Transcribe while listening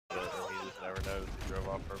never noticed. He drove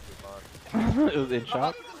off perfectly fine. It was in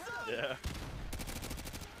shop? Yeah.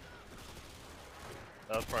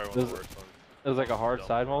 That was probably one of the worst ones. It was like a hard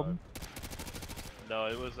side mold? No,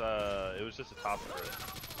 it was just a top strip.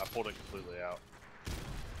 I pulled it completely out.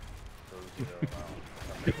 So it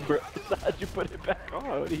was, Bro, how'd you put it back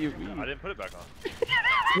on? What do you mean? I didn't put it back on.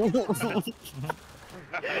 I pulled it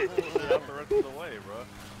out the rest of the way, bro.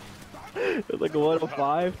 It's like a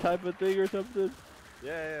 105 type of thing or something?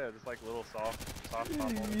 Yeah, just like little soft top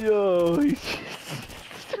mold. Yo,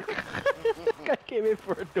 I came in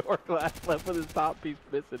for a door glass, left with his top piece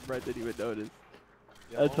missing, bro. I didn't even notice.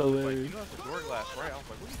 Yeah, that's hilarious. Like, you know, it's the door glass, right? I was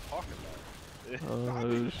like, what are you talking about?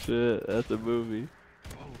 Oh shit, that's a movie.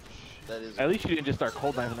 Oh shit. That is. At least you didn't just start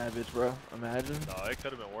cold knifing that bitch, bro. Imagine. No, it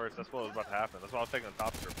could have been worse. That's what was about to happen. That's why I was taking the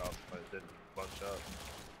top strip out, but it didn't bunch up.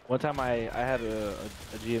 One time I had a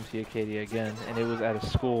GMC Acadia again, and it was at a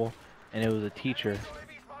school, and it was a teacher,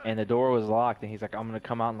 and the door was locked, and he's like, I'm gonna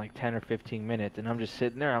come out in like 10 or 15 minutes, and I'm just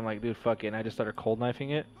sitting there, I'm like, dude, fuck it, and I just started cold knifing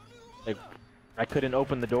it. Like, I couldn't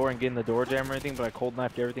open the door and get in the door jam or anything, but I cold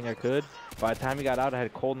knifed everything I could. By the time he got out, I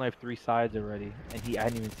had cold knifed 3 sides already, and I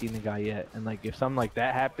hadn't even seen the guy yet. And like, if something like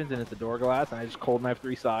that happens and it's a door glass, and I just cold knife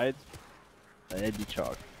 3 sides, it'd be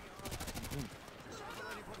chalk.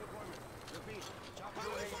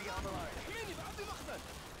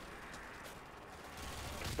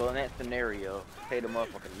 So in that scenario, pay the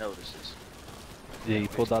motherfucking notices. Yeah, you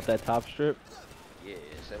pulled out that top strip? Yeah,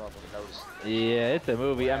 say motherfucking notice. Yeah, it's a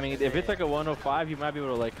movie. I mean, if it's like a 105, you might be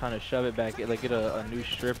able to like kind of shove it back, like get a new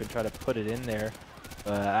strip and try to put it in there.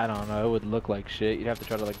 But I don't know, it would look like shit. You'd have to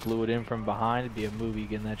try to like glue it in from behind. It'd be a movie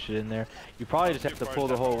getting that shit in there. You probably just have to pull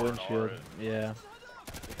the whole windshield. Yeah.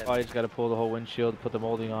 Probably just got to pull the whole windshield, put the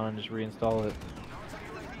molding on, and just reinstall it.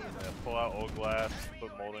 Yeah, pull out old glass,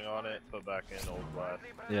 put molding on it, put back in old glass.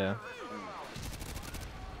 Yeah.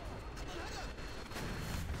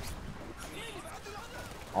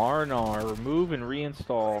 R&R, remove and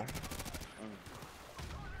reinstall.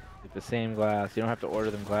 With the same glass. You don't have to order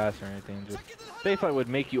them glass or anything. Just Safelite would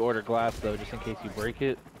make you order glass though, just in case you break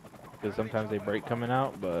it. Because sometimes they break coming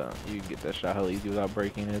out, but you can get that shot hell easy without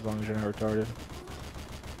breaking it as long as you're not retarded.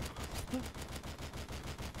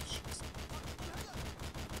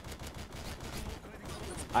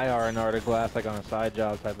 I R&R'd a glass like on a side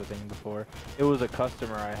job type of thing before. It was a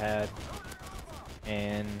customer I had,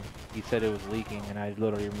 and he said it was leaking, and I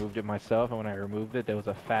literally removed it myself, and when I removed it, there was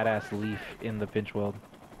a fat ass leaf in the pinch weld.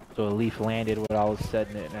 So a leaf landed while I was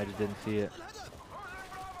setting it, and I just didn't see it.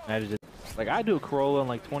 And I just like, I do a Corolla in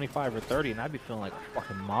like 25 or 30, and I'd be feeling like a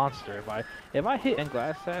fucking monster. If I hit end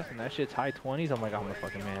glass test and that shit's high 20s, I'm like, I'm a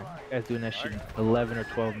fucking man. You guys doing that shit in 11 or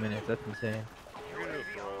 12 minutes, that's insane. You're gonna do a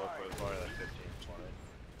Corolla for probably like 15,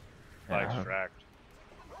 20. Like extract.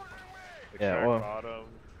 Extract well, bottom,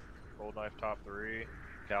 cold knife top 3,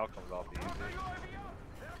 cal comes off easy.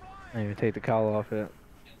 I didn't even take the cowl off it.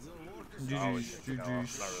 I always take the cal off.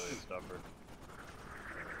 It's not really a stuffer.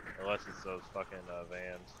 Unless it's those fucking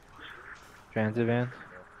vans. Transit vans?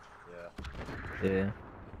 Yeah. Yeah.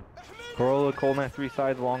 Corolla, cold knife 3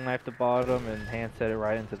 sides, long knife the bottom, and hand set it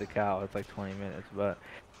right into the cowl. It's like 20 minutes, but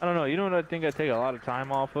I don't know. You know what I think I take a lot of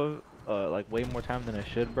time off of? Like way more time than I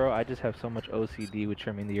should, bro. I just have so much OCD with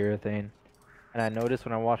trimming the urethane. And I notice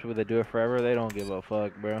when I watch people that do it forever, they don't give a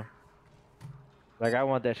fuck, bro. Like, I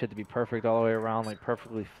want that shit to be perfect all the way around, like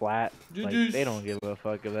perfectly flat. Like, they don't give a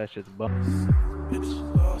fuck if that shit's bum.